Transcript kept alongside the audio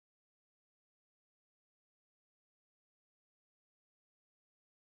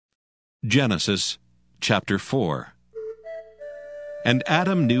Genesis chapter 4. And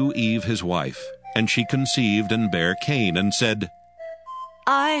Adam knew Eve his wife, and she conceived and bare Cain, and said,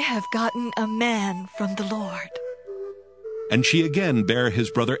 I have gotten a man from the Lord. And she again bare his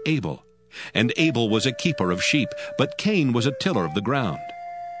brother Abel. And Abel was a keeper of sheep, but Cain was a tiller of the ground.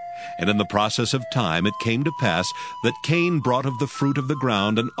 And in the process of time it came to pass that Cain brought of the fruit of the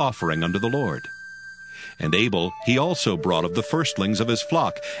ground an offering unto the Lord. And Abel he also brought of the firstlings of his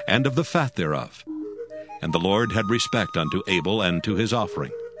flock, and of the fat thereof. And the Lord had respect unto Abel and to his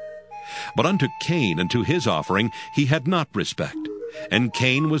offering. But unto Cain and to his offering he had not respect. And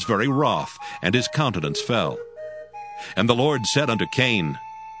Cain was very wroth, and his countenance fell. And the Lord said unto Cain,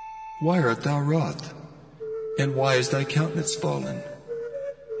 Why art thou wroth? And why is thy countenance fallen?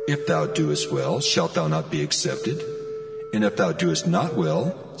 If thou doest well, shalt thou not be accepted? And if thou doest not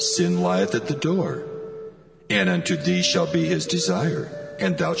well, sin lieth at the door. And unto thee shall be his desire,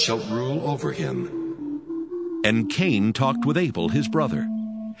 and thou shalt rule over him. And Cain talked with Abel his brother.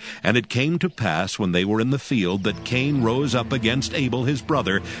 And it came to pass, when they were in the field, that Cain rose up against Abel his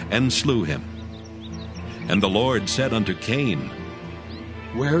brother, and slew him. And the Lord said unto Cain,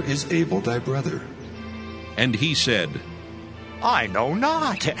 Where is Abel thy brother? And he said, I know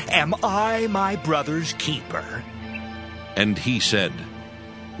not. Am I my brother's keeper? And he said,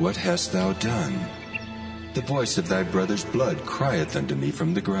 What hast thou done? The voice of thy brother's blood crieth unto me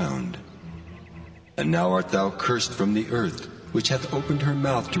from the ground. And now art thou cursed from the earth, which hath opened her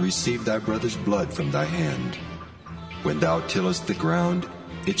mouth to receive thy brother's blood from thy hand. When thou tillest the ground,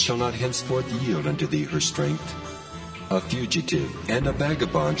 it shall not henceforth yield unto thee her strength. A fugitive and a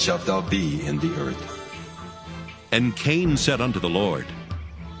vagabond shalt thou be in the earth. And Cain said unto the Lord,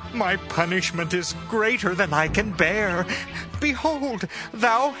 My punishment is greater than I can bear. Behold,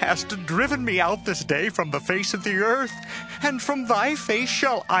 thou hast driven me out this day from the face of the earth, and from thy face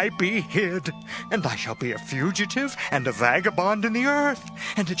shall I be hid. And I shall be a fugitive and a vagabond in the earth.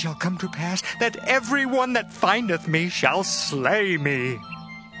 And it shall come to pass that every one that findeth me shall slay me.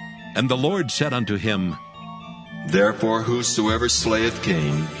 And the Lord said unto him, Therefore whosoever slayeth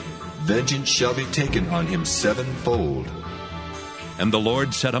Cain, vengeance shall be taken on him sevenfold. And the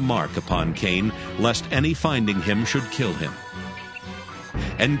Lord set a mark upon Cain, lest any finding him should kill him.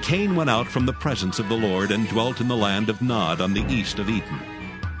 And Cain went out from the presence of the Lord, and dwelt in the land of Nod on the east of Eden.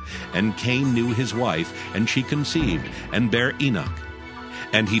 And Cain knew his wife, and she conceived, and bare Enoch.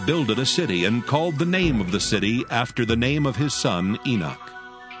 And he builded a city, and called the name of the city after the name of his son Enoch.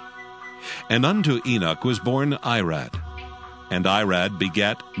 And unto Enoch was born Irad. And Irad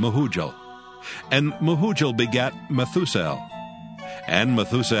begat Mehujael. And Mehujael begat Methusael. And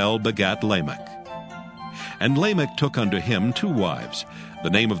Methusael begat Lamech. And Lamech took unto him 2 wives. The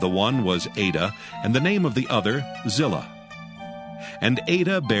name of the one was Ada, and the name of the other Zillah. And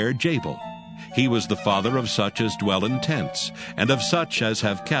Ada bare Jabal. He was the father of such as dwell in tents, and of such as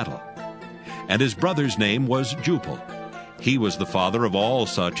have cattle. And his brother's name was Jubal. He was the father of all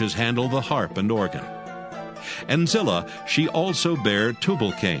such as handle the harp and organ. And Zillah, she also bare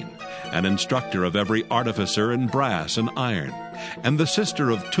Tubal-Cain, an instructor of every artificer in brass and iron. And the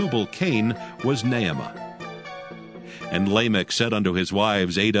sister of Tubal-Cain was Naamah. And Lamech said unto his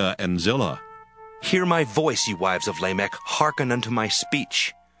wives Ada and Zillah, Hear my voice, ye wives of Lamech, hearken unto my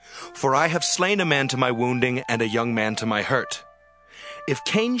speech. For I have slain a man to my wounding, and a young man to my hurt. If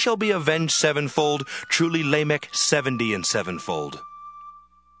Cain shall be avenged sevenfold, truly Lamech 70 and sevenfold.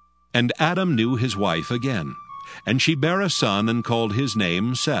 And Adam knew his wife again, and she bare a son, and called his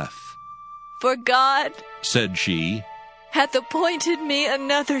name Seth. For God, said she, hath appointed me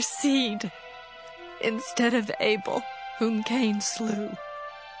another seed, instead of Abel, whom Cain slew.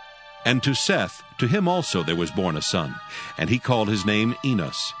 And to Seth, to him also there was born a son, and he called his name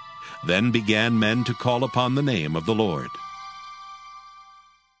Enos. Then began men to call upon the name of the Lord.